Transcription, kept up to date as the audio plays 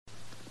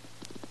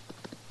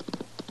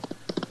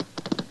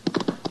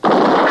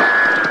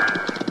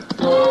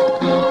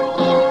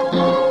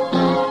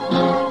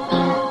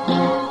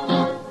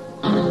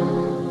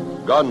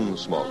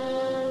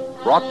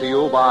Gunsmoke. Brought to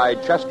you by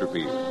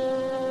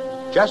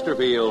Chesterfield.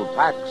 Chesterfield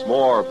packs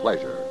more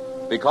pleasure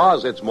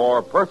because it's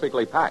more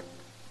perfectly packed,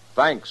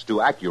 thanks to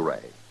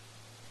Accuray.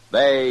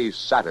 They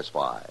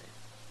satisfy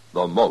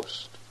the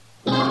most.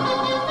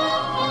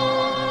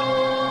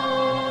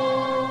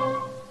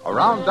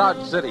 Around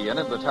Dodge City and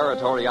in the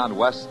territory on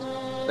West,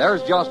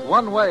 there's just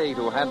one way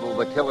to handle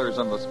the killers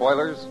and the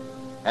spoilers,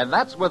 and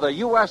that's with a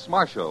U.S.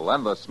 Marshal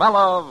and the smell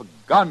of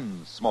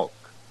gun smoke.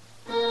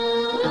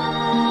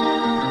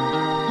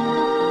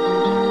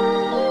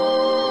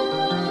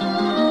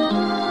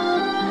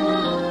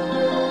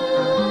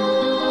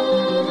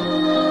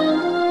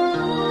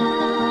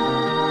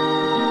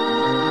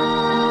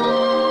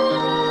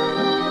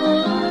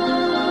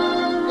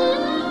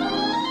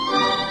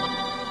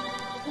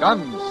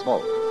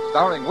 Gunsmoke,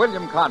 starring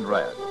William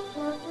Conrad.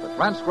 The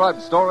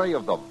transcribed story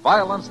of the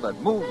violence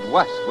that moved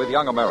west with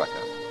young America.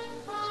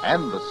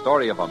 And the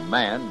story of a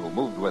man who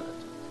moved with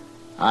it.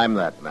 I'm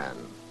that man,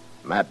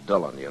 Matt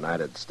Dillon,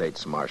 United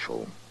States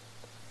Marshal.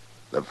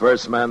 The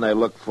first man they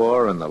look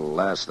for and the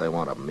last they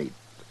want to meet.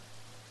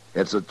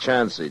 It's a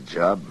chancy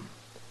job,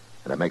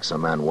 and it makes a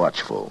man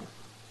watchful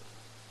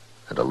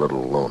and a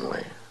little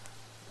lonely.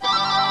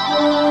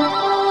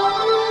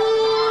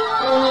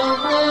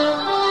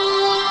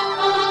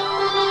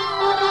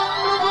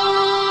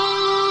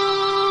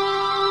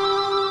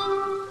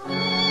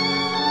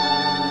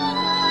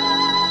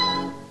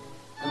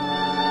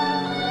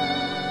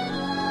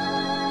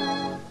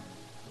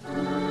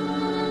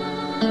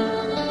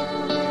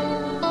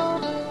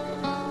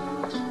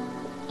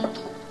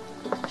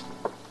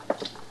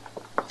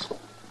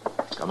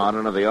 Come on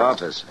into the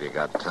office if you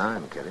got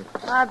time, Kitty.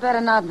 I'd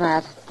better not,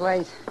 Matt. It's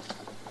late.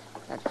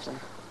 But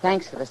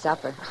thanks for the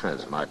supper.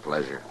 It's my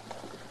pleasure.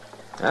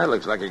 It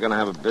looks like you're going to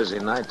have a busy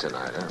night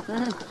tonight, huh?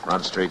 Mm-hmm.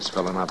 Front Street's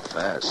filling up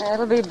fast.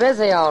 It'll be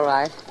busy, all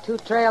right. 2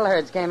 trail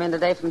herds came in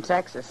today from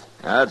Texas.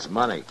 That's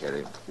money,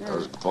 Kitty.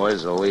 Those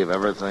boys will leave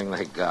everything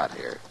they got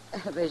here.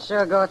 They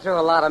sure go through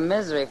a lot of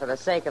misery for the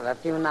sake of a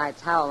few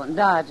nights howl and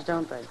dodge,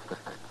 don't they?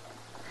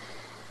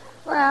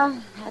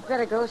 Well, I'd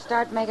better go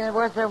start making it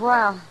worth their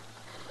while.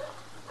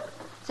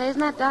 Say,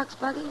 isn't that Doc's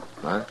buggy?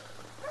 What?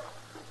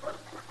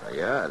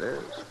 Yeah, it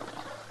is.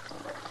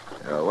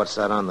 What's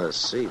that on the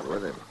seat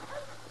with him?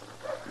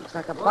 Looks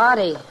like a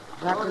body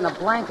wrapped in a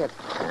blanket.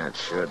 Yeah, it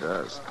sure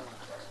does.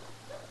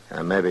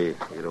 Maybe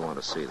you don't want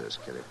to see this,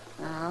 Kitty.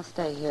 I'll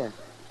stay here.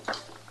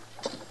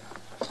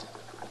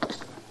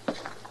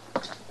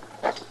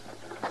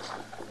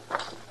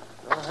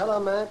 Oh,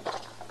 hello, Matt.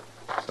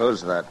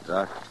 Who's that,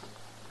 Doc?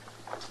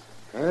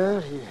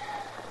 Well,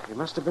 he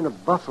must have been a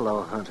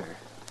buffalo hunter.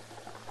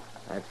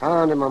 I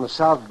found him on the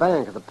south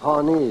bank of the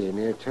Pawnee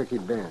near Turkey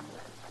Bend.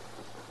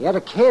 He had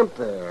a camp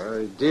there,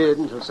 or he did,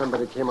 until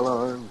somebody came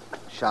along and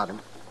shot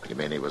him. You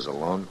mean he was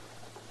alone?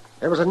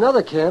 There was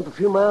another camp a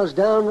few miles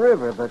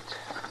downriver, but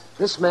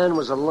this man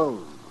was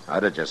alone. How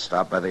did you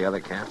stop by the other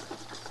camp?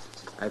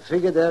 I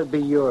figured that'd be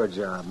your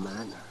job,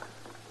 Matt.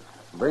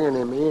 Bringing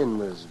him in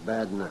was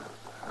bad enough.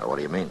 What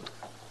do you mean?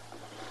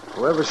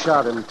 Whoever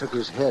shot him took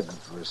his head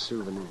for a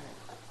souvenir.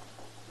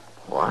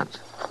 What?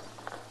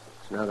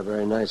 It's not a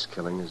very nice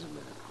killing, is it,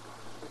 Matt?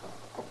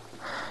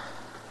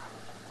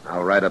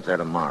 I'll ride up there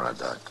tomorrow,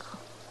 Doc.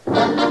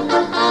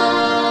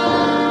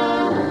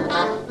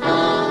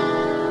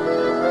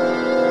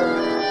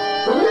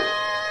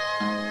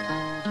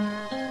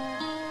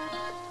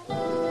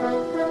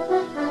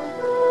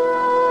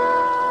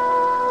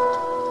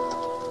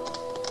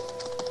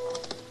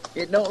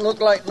 It don't look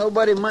like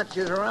nobody much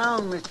is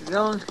around, Mr.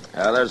 Dillon.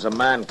 There's a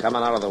man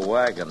coming out of the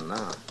wagon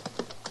now.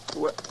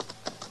 Well,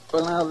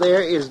 now,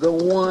 there is the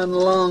one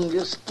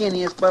longest,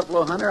 skinniest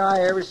buffalo hunter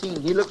I ever seen.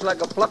 He looks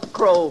like a plucked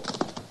crow.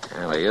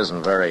 Well, he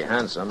isn't very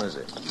handsome, is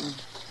he?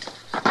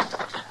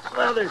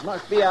 Well, there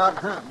must be out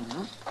hunting,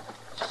 huh?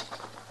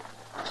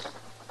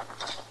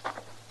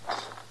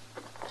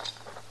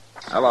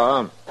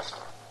 Hello.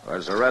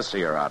 Where's the rest of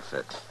your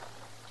outfit?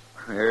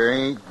 There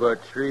ain't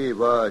but 3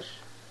 of us.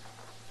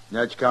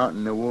 That's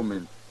counting the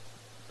woman.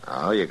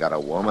 Oh, you got a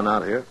woman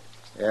out here?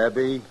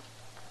 Abby,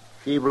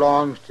 she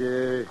belongs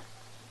to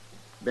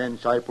Ben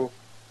Seipel.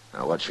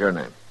 Now, what's your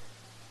name?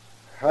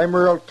 I'm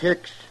Earl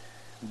Tix,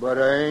 but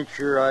I ain't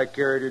sure I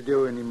care to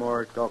do any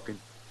more talking.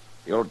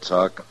 You'll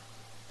talk.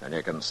 And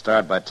you can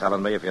start by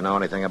telling me if you know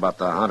anything about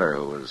the hunter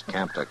who was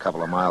camped a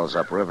couple of miles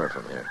upriver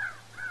from here.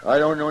 I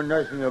don't know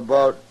nothing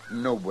about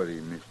nobody,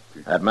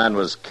 mister. That man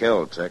was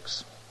killed,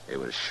 Tix. He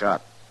was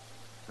shot.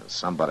 And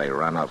somebody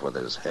ran off with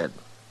his head.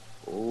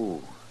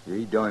 Oh,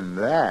 he done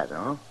that,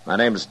 huh? My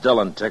name's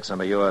Dillon, Tix.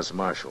 I'm a U.S.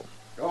 Marshal.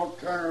 Don't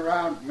turn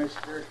around,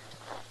 mister.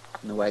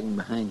 In the wagon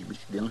behind you,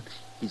 Mr. Dillon.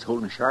 He's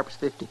holding as sharp as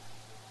 50.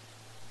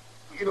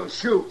 It'll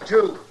shoot,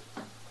 too.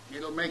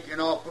 It'll make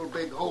an awful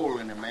big hole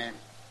in a man.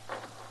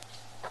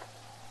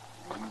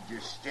 You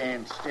just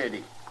stand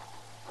steady.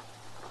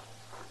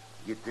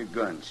 Get the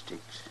gun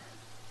sticks.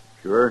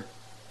 Sure.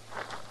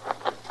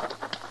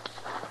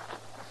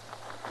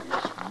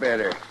 It's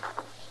better.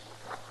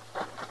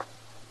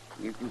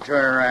 You can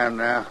turn around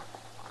now.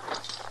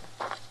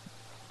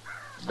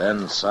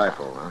 Ben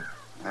Seifel, huh?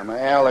 I'm an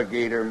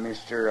alligator,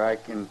 mister. I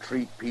can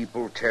treat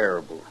people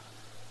terrible.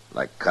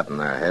 Like cutting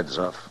their heads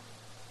off?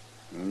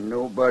 Ain't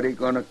nobody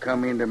gonna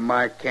come into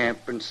my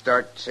camp and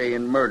start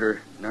saying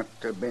murder. Not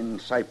to Ben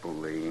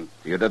Seifel, they ain't.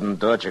 If you didn't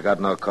do it, you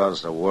got no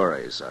cause to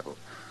worry, Seifel.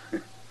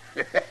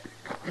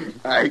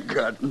 I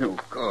got no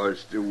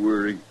cause to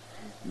worry.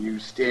 You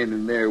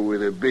standing there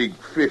with a big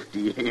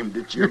 50 aimed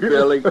at your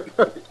belly.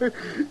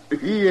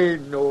 He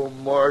ain't no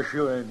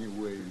marshal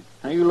anyway.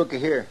 Now, you look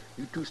here.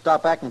 You two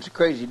stop acting so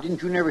crazy.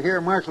 Didn't you never hear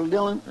Marshal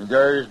Dillon?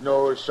 There's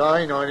no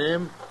sign on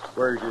him.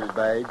 Where's his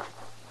badge?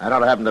 I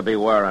don't happen to be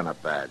wearing a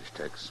badge,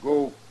 Tex.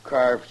 Go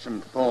carve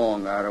some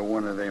thong out of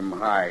one of them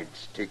hide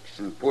sticks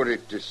and put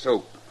it to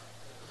soak.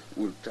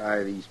 We'll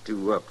tie these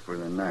two up for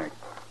the night.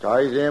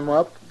 Tie them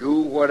up? Do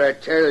what I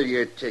tell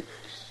you, Tix.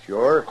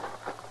 Sure.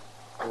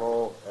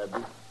 Hello,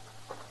 Abby.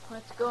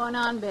 What's going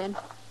on, Ben?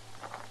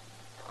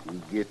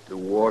 You get the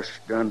wash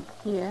done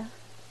Yeah.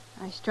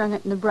 I strung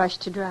it in the brush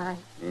to dry.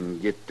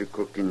 and get to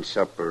cooking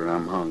supper.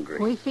 I'm hungry.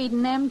 We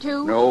feeding them,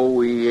 too? No,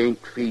 we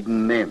ain't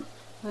feeding them.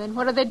 Then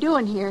what are they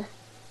doing here?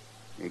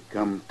 They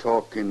come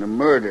talking of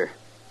murder.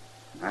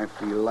 I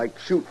feel like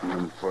shooting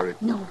them for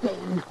it. No,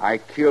 Ben. I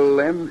kill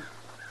them,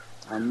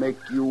 I'll make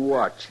you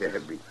watch,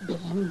 Abby.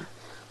 Ben,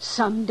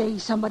 someday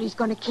somebody's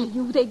going to kill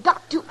you. They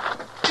got to.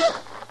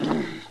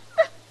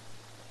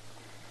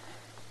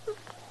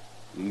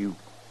 You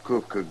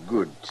cook a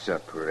good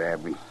supper,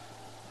 Abby.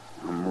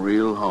 I'm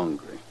real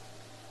hungry.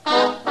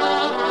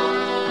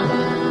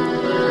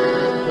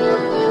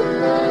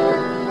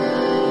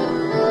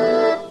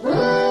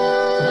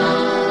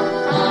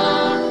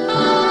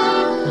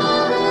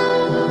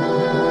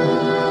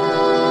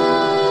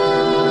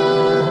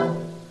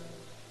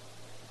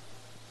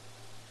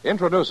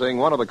 Introducing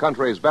one of the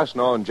country's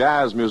best-known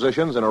jazz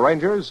musicians and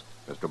arrangers,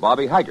 Mr.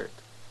 Bobby Haggart.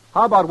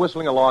 How about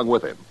whistling along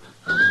with him?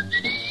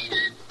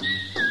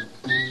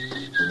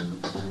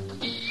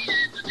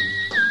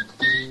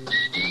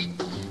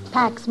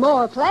 Packs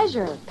more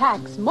pleasure.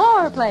 Packs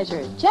more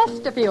pleasure.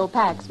 Chesterfield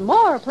packs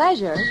more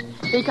pleasure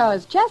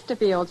because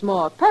Chesterfield's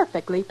more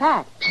perfectly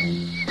packed.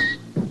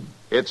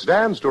 It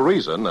stands to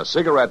reason a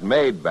cigarette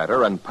made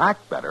better and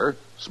packed better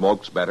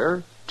smokes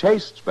better,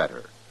 tastes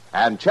better.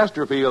 And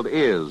Chesterfield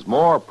is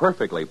more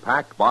perfectly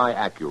packed by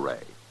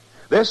Accuray.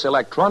 This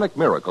electronic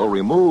miracle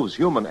removes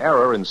human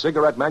error in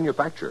cigarette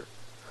manufacture.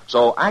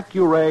 So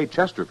Accuray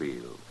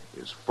Chesterfield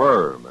is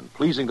firm and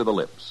pleasing to the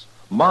lips,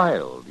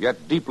 mild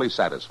yet deeply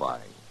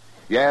satisfying.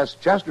 Yes,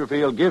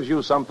 Chesterfield gives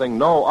you something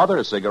no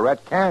other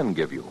cigarette can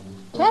give you.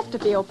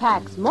 Chesterfield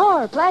packs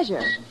more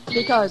pleasure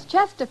because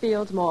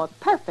Chesterfield's more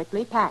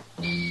perfectly packed.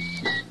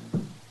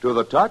 To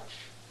the touch,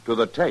 to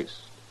the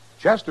taste,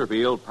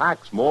 Chesterfield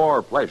packs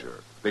more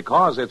pleasure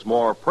because it's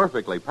more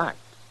perfectly packed.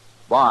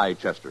 By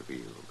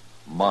Chesterfield,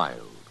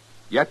 mild,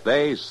 yet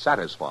they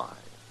satisfy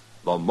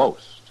the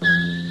most.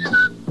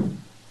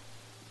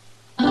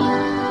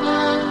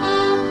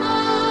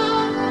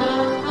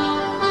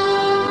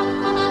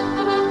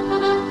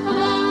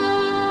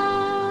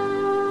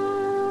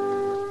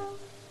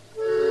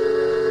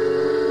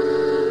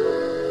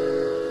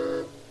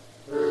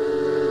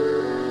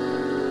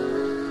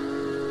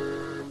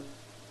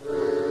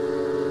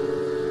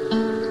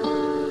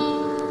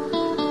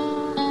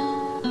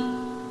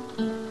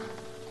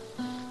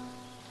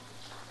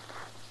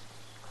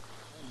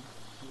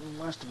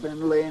 Must have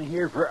been laying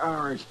here for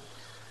hours.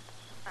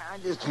 I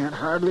just can't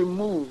hardly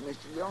move,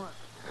 Mr. Dillon.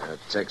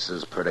 Tex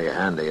is pretty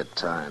handy at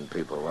tying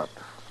people up.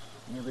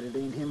 Yeah, but it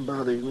ain't him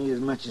bothers me as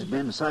much as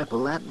Ben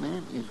Seifel. That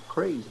man is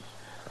crazy.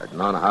 I'd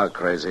known how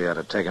crazy I'd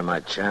have taken my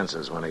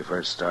chances when he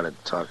first started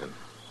talking.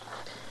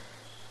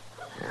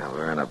 Yeah,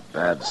 we're in a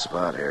bad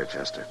spot here,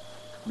 Chester.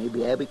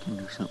 Maybe Abby can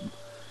do something.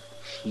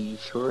 She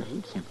sure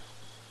hates him.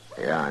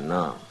 Yeah, I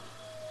know.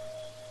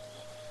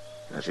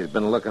 Now, she's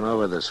been looking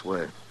over this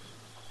way.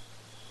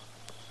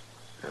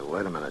 Hey,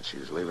 wait a minute.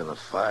 She's leaving the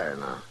fire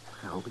now.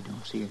 I hope he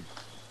don't see her.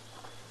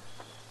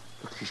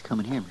 Look, she's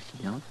coming here, Mr.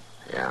 Dillon.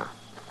 Yeah.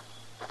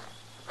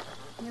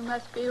 You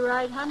must be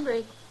right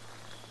hungry.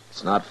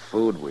 It's not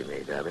food we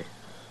need, Abby.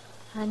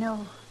 I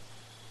know.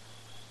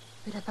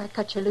 But if I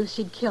cut you loose,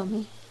 he'd kill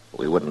me.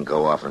 We wouldn't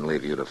go off and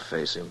leave you to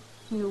face him.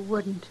 You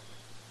wouldn't.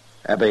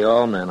 Abby,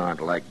 all men aren't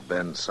like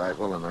Ben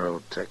Seifel and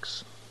Earl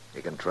Tix.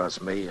 You can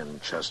trust me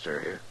and Chester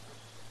here.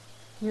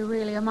 You're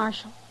really a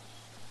marshal?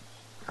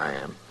 I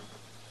am.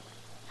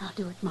 I'll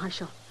do it,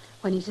 Marshal.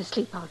 When he's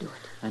asleep, I'll do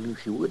it. I knew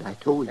she would. I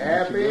told you.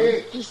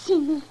 Abby! He's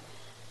seen me.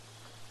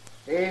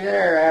 Hey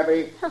there,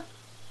 Abby.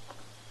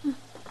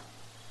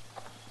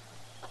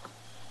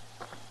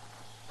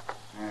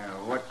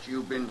 Now, what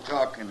you been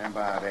talking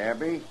about,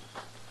 Abby?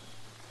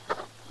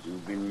 You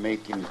been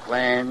making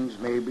plans,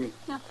 maybe?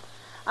 No,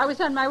 I was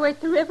on my way to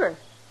the river.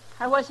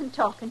 I wasn't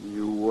talking.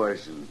 You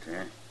wasn't,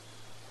 huh?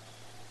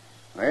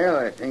 Well,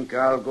 I think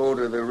I'll go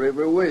to the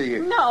river with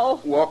you. No.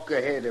 Walk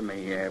ahead of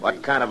me, Abby.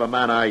 What kind of a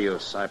man are you,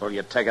 Seifel?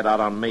 You take it out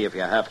on me if you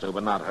have to,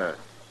 but not her.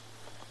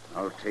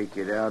 I'll take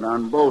it out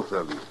on both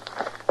of you.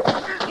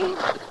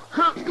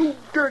 You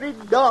dirty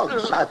dog,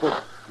 Seifel.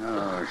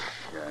 Oh,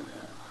 shut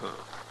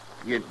up.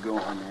 Get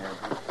going,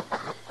 Abby.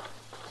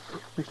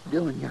 Mr.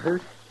 Dillon, you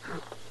hurt?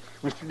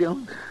 Mr.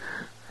 Dillon?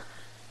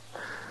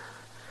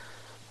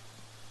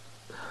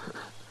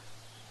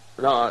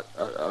 No,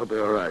 I'll be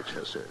all right,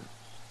 Chester.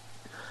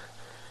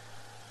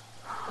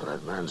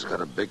 That man's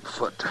got a big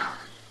foot.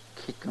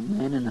 Kick a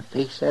man in the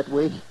face that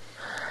way?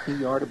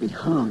 He ought to be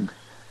hung.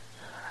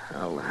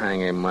 I'll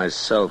hang him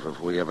myself if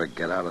we ever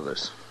get out of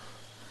this.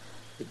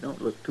 It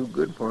don't look too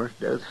good for us,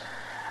 does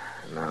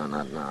it? No,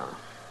 not now.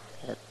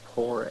 That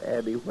poor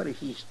Abby. What does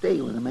she stay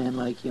with a man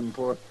like him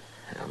for?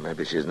 Yeah,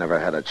 maybe she's never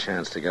had a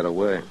chance to get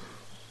away.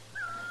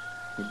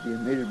 It'd be a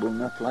miserable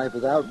enough life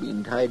without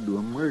being tied to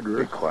a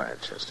murderer. Be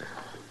quiet, Chester.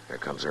 Here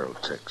comes Earl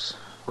Tix.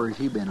 Where's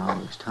he been all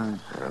this time?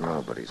 I don't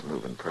know, but he's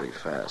moving pretty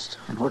fast.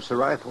 And what's the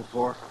rifle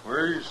for?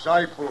 Where's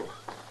Seifel?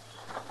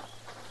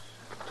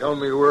 Tell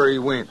me where he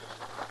went.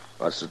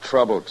 What's the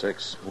trouble,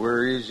 Tix?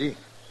 Where is he?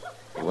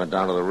 He went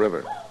down to the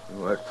river.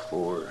 What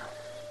for?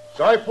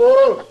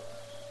 Seifel!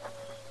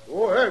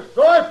 Go ahead,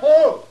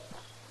 Seifel!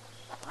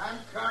 I'm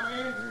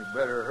coming. You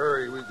better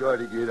hurry. We got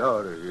to get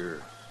out of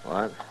here.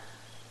 What?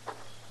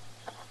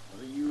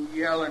 What are you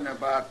yelling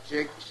about,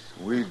 Tix?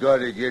 We got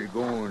to get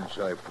going,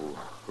 Seifel.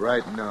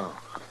 Right now.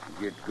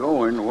 Get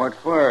going? What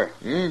for?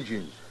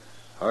 Injuns.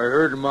 I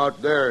heard 'em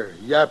out there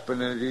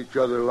yapping at each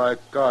other like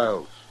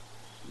cows.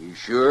 You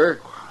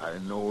sure? I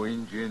know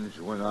Injuns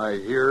when I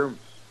hear 'em.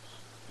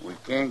 We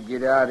can't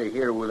get out of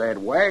here with that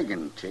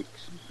wagon, Tix.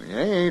 You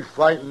ain't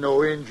fighting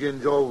no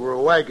Injuns over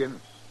a wagon.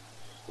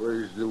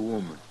 Where's the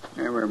woman?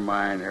 Never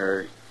mind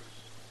her.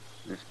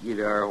 Let's get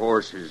our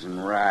horses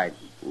and ride.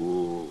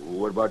 Oh,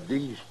 what about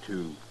these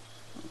two?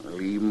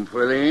 Leave 'em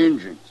for the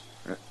engines.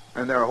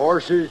 And their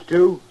horses,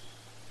 too?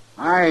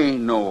 I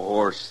ain't no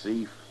horse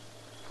thief.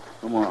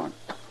 Come on.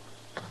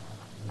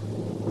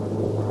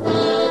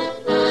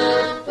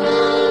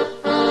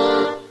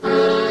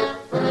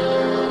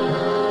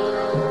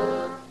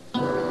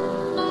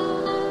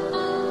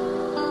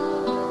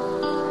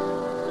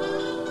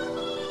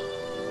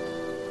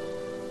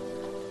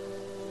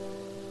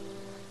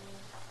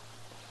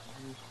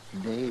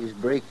 Day is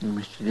breaking,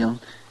 Mr. Dillon.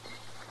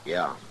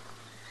 Yeah.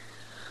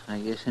 I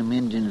guess them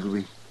Indians will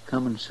be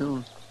coming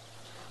soon.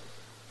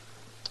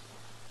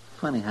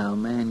 Funny how a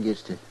man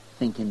gets to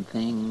thinking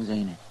things,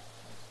 ain't it?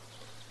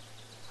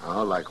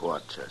 Oh, like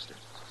what, Chester?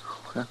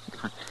 Well,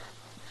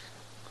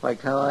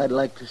 like how I'd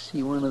like to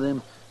see one of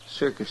them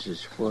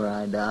circuses before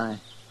I die.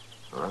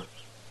 Huh?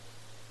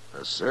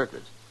 A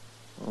circus?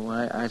 Oh,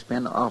 I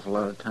spend an awful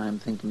lot of time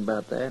thinking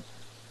about that.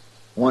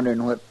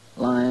 Wondering what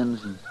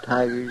lions and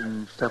tigers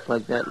and stuff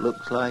like that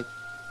looks like.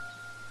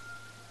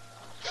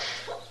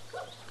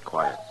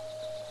 Quiet.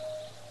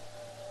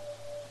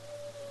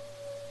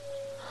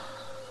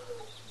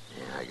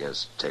 Yeah, I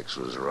guess Tex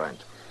was right.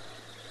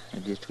 I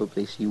just hope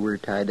they see we're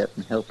tied up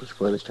and helpless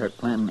before they start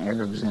planting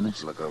arrows in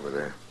us. Look over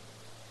there.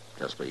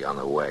 Just beyond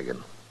the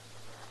wagon.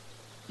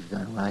 He's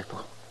got a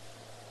rifle.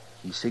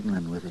 He's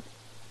signaling with it.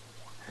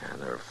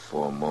 And there are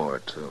 4 more,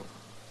 too.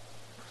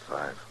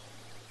 5.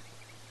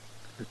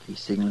 Look, he's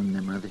signaling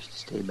them others to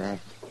stay back.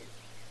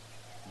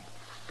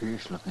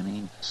 Fierce looking,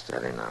 ain't he?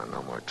 Steady now,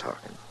 no more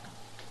talking.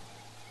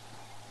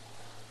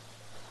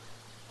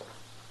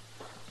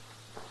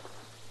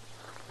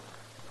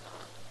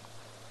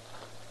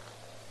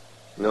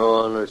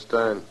 No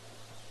understand.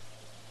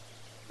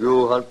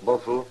 You hunt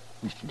buffalo?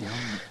 Mr. Dillon.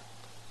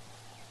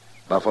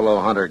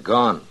 Buffalo hunter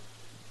gone.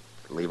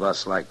 Leave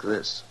us like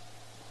this.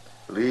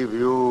 Leave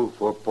you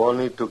for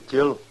Pawnee to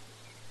kill?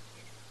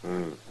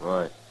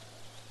 Why?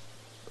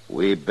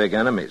 We big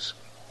enemies.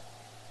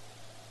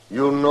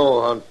 You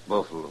know hunt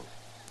buffalo?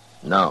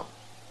 No.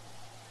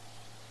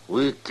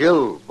 We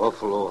kill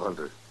buffalo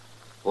hunter.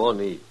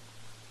 Pawnee.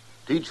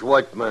 Teach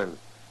white man.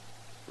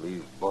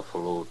 Leave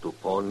buffalo to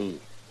Pawnee.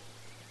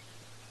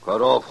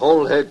 Cut off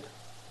whole head.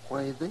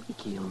 Why, they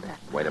killed that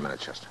man. Wait a minute,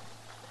 Chester.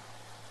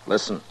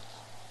 Listen.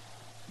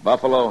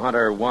 Buffalo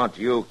hunter want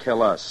you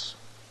kill us.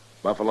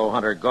 Buffalo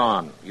hunter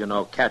gone. You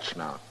know catch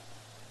now.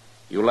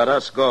 You let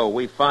us go,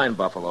 we find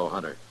Buffalo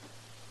hunter.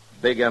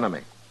 Big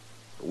enemy.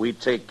 We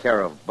take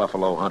care of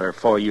Buffalo hunter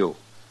for you.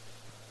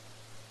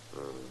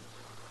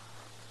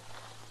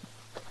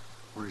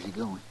 Where's he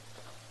going?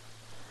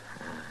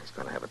 He's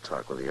going to have a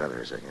talk with the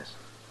others, I guess.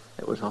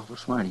 That was awful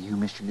smart of you,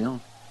 Mr.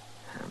 Dillon.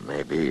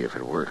 Maybe, if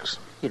it works.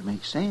 It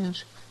makes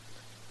sense.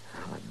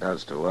 Well, it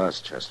does to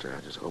us, Chester.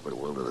 I just hope it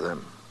will to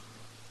them.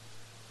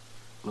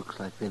 Looks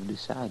like they've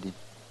decided.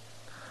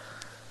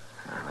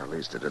 And at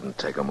least it didn't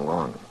take them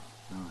long.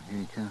 Oh, here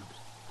he comes.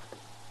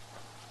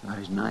 Got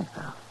his knife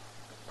out.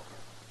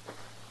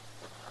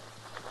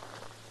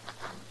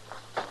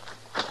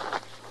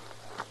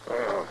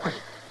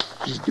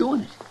 He's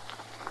doing it.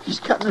 He's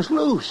cutting us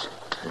loose.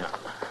 Yeah.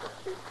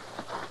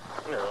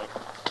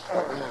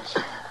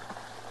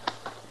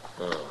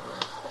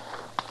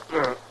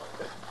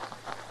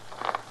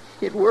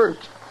 It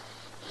worked.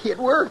 It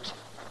worked.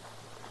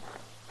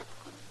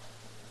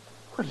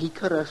 But he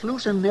cut us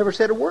loose and never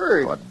said a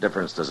word. What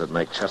difference does it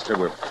make, Chester?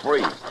 We're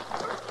free.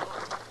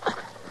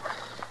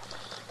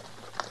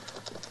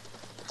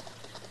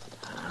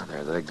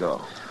 There they go.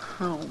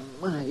 Oh,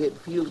 my, it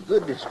feels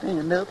good to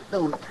stand up,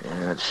 don't it?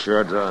 Yeah, it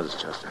sure does,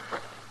 Chester.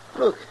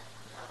 Look,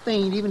 they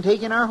ain't even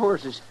taking our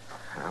horses.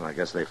 Well, I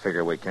guess they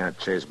figure we can't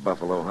chase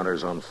buffalo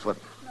hunters on foot.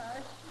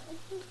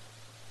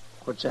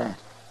 What's that?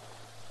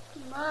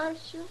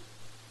 Marshal.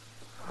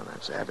 Oh,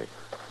 that's Abby.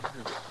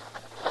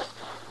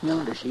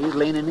 Yonder she is,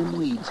 laying in them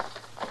weeds.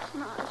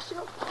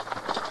 Marshal.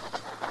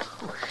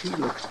 Oh, she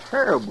looks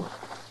terrible.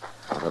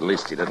 Well, at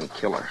least he didn't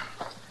kill her.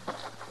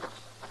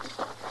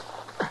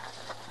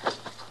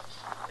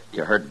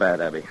 You hurt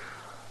bad, Abby.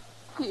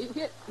 He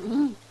hit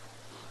me.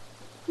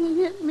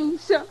 He hit me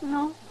something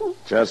awful.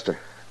 Chester,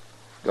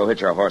 go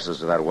hitch our horses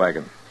to that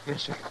wagon.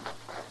 Yes, sir.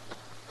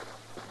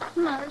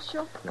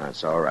 Marshal.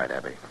 That's all right,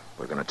 Abby.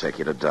 We're going to take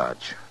you to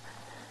Dodge.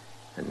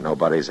 And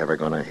nobody's ever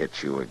going to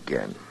hit you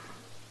again.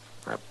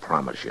 I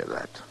promise you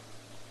that.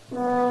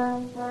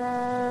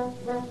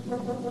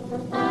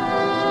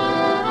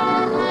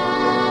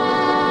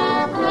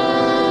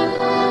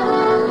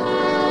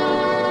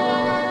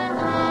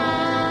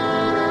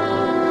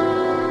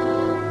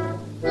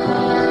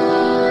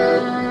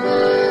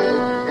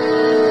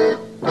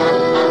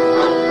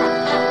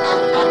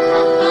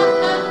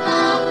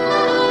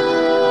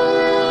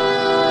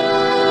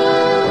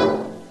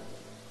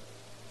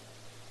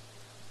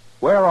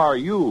 Where are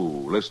you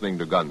listening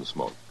to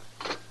Gunsmoke?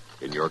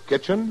 In your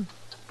kitchen?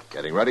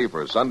 Getting ready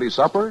for Sunday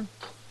supper?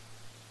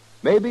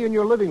 Maybe in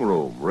your living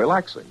room,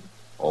 relaxing?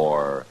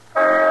 Or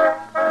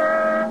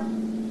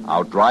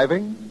out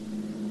driving?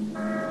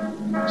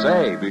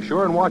 Say, be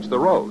sure and watch the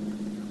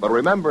road. But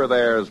remember,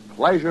 there's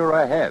pleasure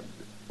ahead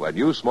when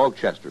you smoke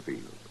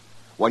Chesterfield.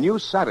 When you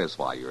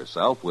satisfy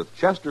yourself with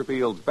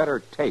Chesterfield's better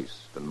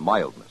taste and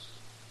mildness.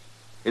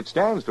 It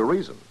stands to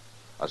reason.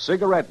 A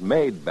cigarette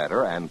made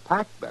better and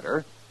packed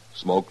better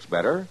smokes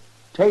better,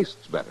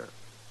 tastes better.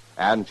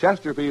 And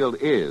Chesterfield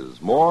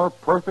is more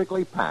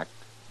perfectly packed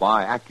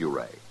by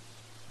Accuray.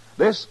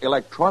 This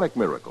electronic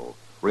miracle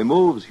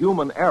removes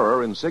human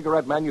error in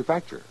cigarette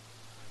manufacture.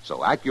 So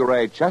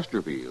Accuray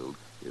Chesterfield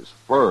is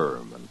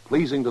firm and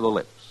pleasing to the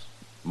lips,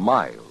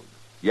 mild,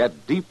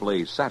 yet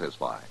deeply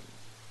satisfying.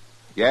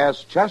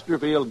 Yes,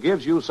 Chesterfield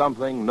gives you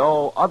something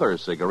no other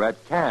cigarette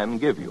can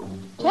give you.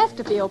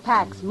 Chesterfield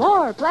packs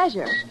more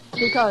pleasure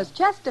because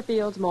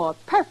Chesterfield's more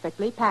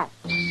perfectly packed.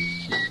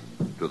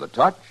 To the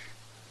touch,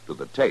 to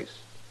the taste,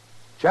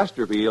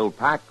 Chesterfield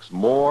packs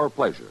more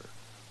pleasure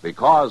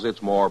because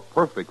it's more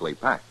perfectly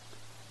packed.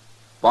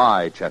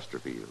 By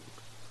Chesterfield.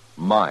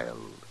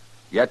 Mild,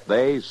 yet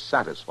they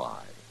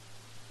satisfy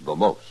the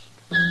most.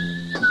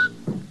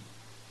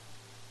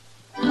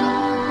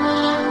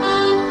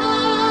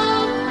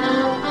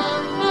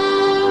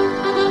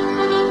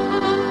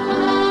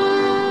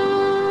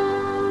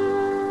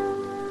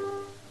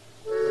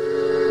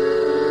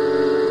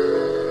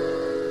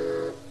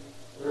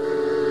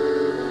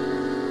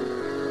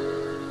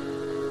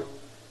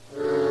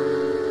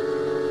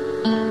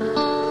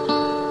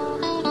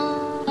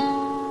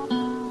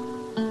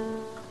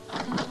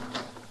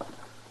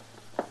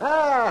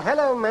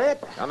 Hello,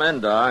 Matt. Come in,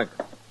 Doc.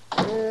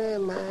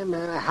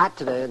 My, hot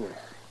today, isn't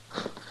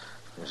it?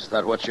 Is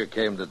that what you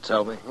came to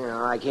tell me?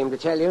 I came to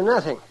tell you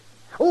nothing.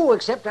 Oh,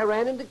 except I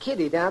ran into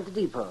Kitty down at the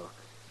depot.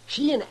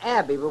 She and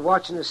Abby were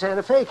watching the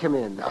Santa Fe come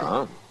in.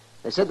 Uh-huh.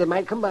 They said they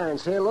might come by and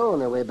say hello on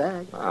their way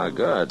back. Ah,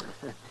 good.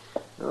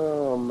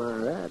 Oh, my,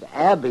 that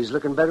Abby's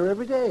looking better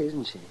every day,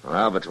 isn't she?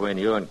 Well, between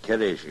you and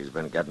Kitty, she's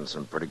been getting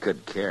some pretty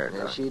good care.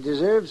 Yeah, she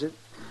deserves it.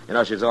 You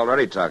know, she's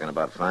already talking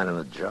about finding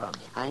a job.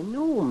 I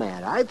know,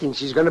 Matt. I think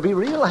she's going to be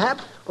real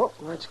happy. Oh,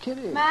 that's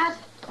Kitty. Matt,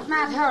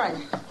 hurry.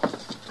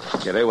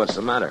 Kitty, what's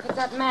the matter? It's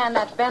that man,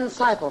 that Ben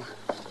Seipel.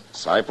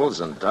 Seipels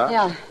and Doc?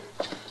 Yeah.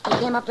 He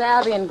came up to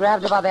Abby and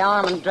grabbed her by the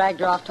arm and dragged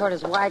her off toward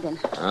his wagon.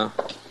 Huh?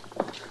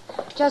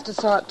 Chester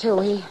saw it, too.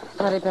 He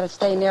thought he'd better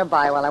stay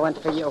nearby while I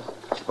went for you.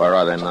 Where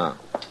are they now?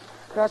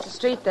 Across the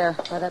street there,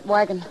 by that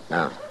wagon.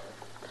 Now,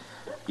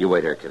 you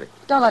wait here, Kitty.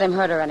 Don't let him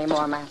hurt her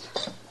anymore, Matt.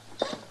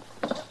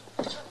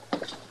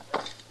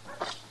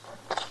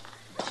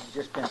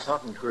 Just been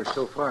talking to her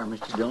so far,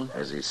 Mr. Dillon.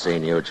 Has he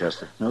seen you,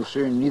 Chester? No,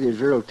 sir, and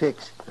neither's Earl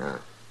Tix. Yeah.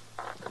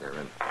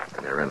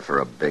 They're in for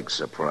a big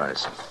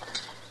surprise.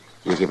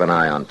 You keep an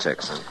eye on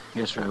Tix, huh?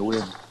 Yes, sir, I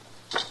will.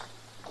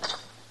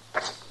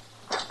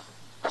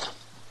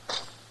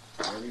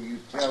 What are you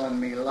telling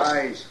me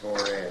lies for,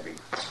 Abby?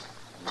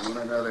 You want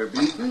another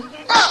beating?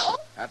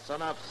 That's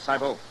enough,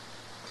 Seipel.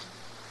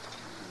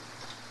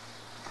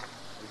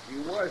 She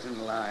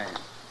wasn't lying.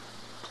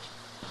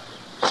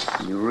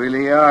 You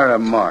really are a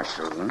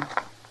marshal, huh?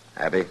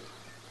 Abby,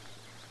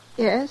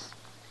 Yes?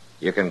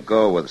 you can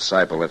go with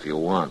Seipel if you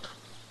want.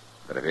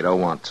 But if you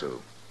don't want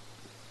to,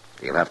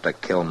 you'll have to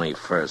kill me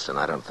first, and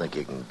I don't think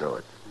you can do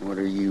it. What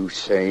are you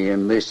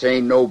saying? This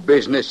ain't no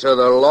business of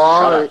the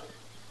law. Shut up.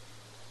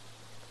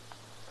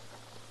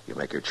 You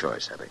make your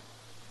choice, Abby.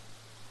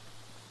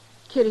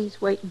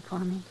 Kitty's waiting for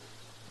me.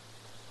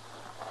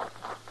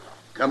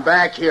 Come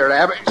back here,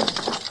 Abby.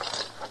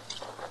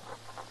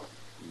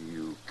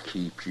 You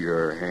keep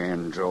your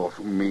hands off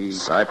me.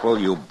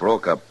 Seipel, you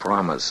broke a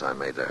promise I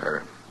made to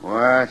her.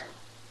 What?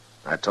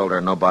 I told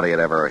her nobody'd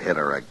ever hit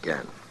her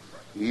again.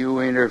 You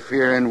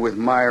interfering with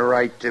my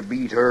right to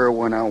beat her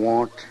when I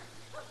want?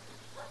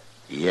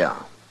 Yeah.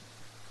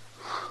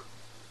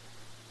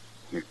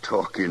 You're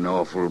talking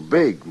awful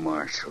big,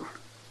 Marshal.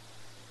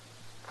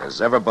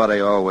 Has everybody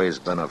always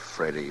been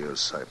afraid of you,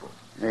 Seipel?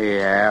 They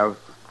have.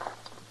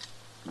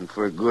 And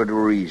for good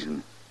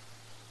reason.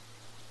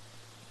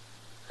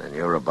 And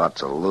you're about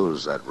to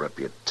lose that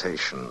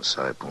reputation,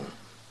 Seipel.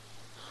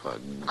 For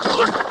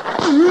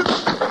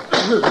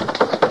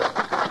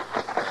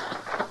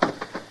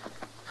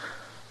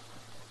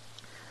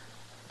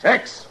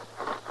Tex,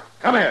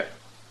 come here.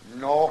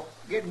 No.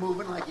 Get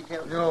moving like you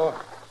tell me. No.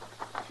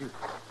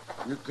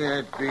 You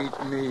can't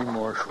beat me,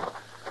 Marshal.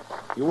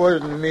 It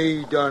wasn't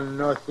me done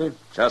nothing.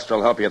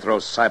 Chester'll help you throw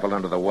Seipel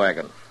into the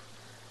wagon.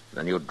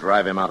 Then you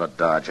drive him out of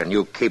Dodge, and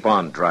you keep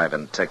on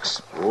driving,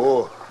 Tex.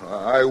 Oh,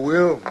 I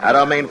will. I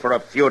don't mean for a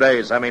few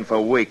days. I mean for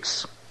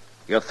weeks.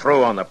 You're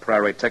through on the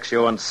prairie, Tex,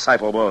 you and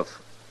Seipel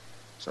both.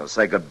 So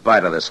say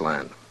goodbye to this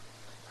land.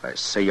 If I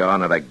see you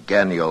on it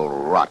again, you'll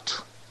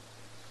rot.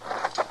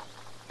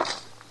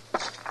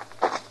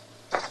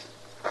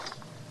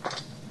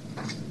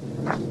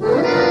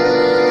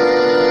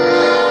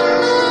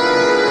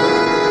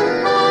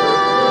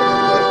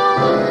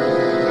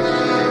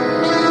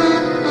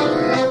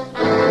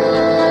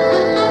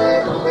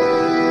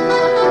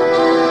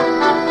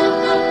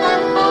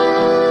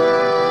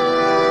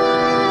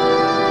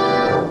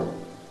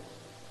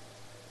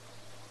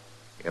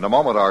 In a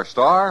moment, our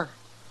star,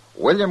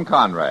 William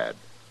Conrad.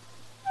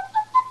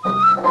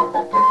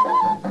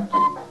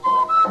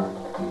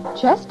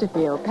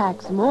 Chesterfield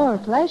packs more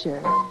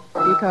pleasure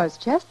because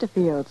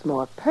Chesterfield's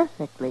more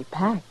perfectly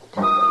packed.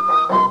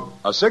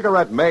 A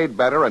cigarette made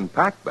better and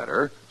packed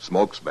better,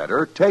 smokes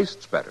better,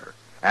 tastes better.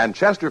 And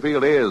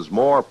Chesterfield is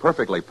more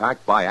perfectly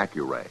packed by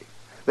Accuray.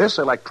 This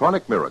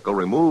electronic miracle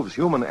removes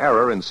human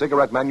error in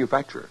cigarette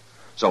manufacture.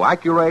 So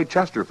Accuray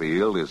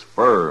Chesterfield is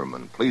firm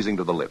and pleasing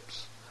to the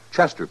lips.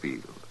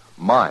 Chesterfield,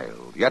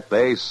 mild, yet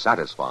they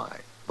satisfy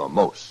the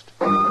most.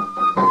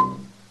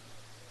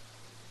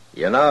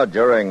 You know,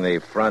 during the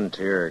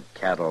frontier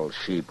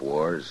cattle-sheep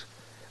wars,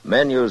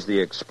 men used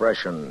the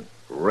expression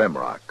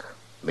rimrock,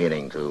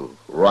 meaning to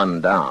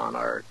run down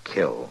or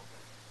kill.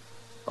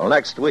 Well,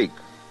 next week,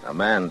 a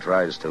man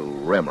tries to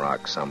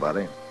rimrock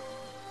somebody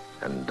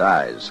and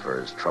dies for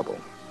his trouble.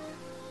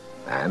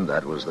 And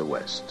that was the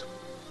West.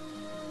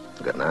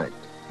 Good night.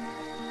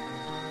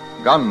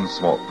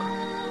 Gunsmoke.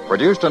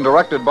 Produced and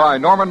directed by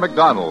Norman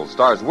McDonald,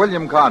 stars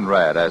William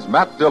Conrad as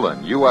Matt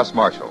Dillon, U.S.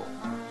 Marshal.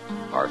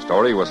 Our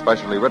story was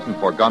specially written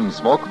for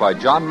Gunsmoke by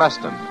John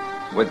Meston,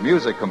 with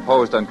music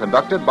composed and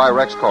conducted by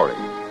Rex Corey.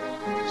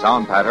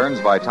 Sound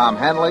patterns by Tom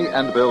Hanley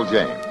and Bill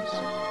James.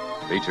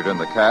 Featured in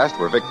the cast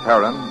were Vic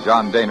Perrin,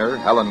 John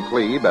Daner, Helen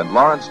Klebe, and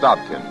Lawrence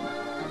Dobkin.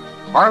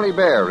 Harley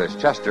Bear is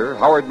Chester,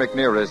 Howard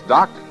McNear is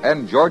Doc,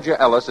 and Georgia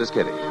Ellis is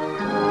Kitty.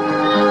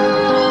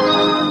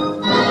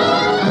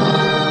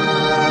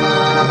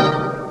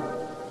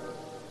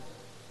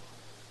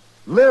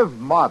 Live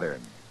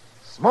modern.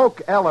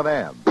 Smoke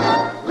L&M.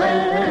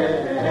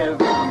 Live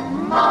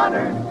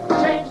modern.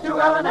 Change to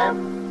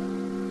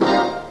L&M.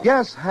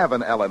 Yes, have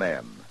an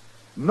L&M.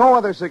 No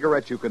other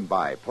cigarette you can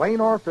buy,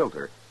 plain or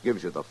filter,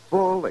 gives you the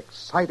full,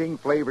 exciting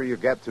flavor you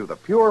get through the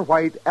pure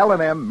white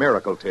L&M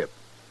Miracle Tip.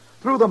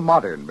 Through the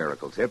modern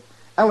Miracle Tip,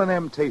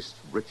 L&M tastes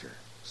richer,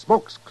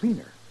 smokes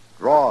cleaner,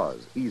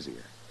 draws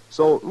easier.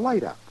 So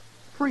light up,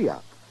 free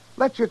up,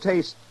 let your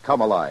taste come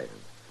alive.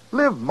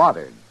 Live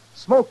modern.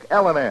 Smoke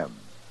L&M.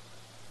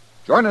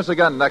 Join us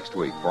again next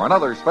week for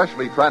another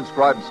specially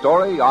transcribed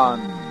story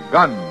on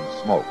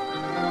Gunsmoke.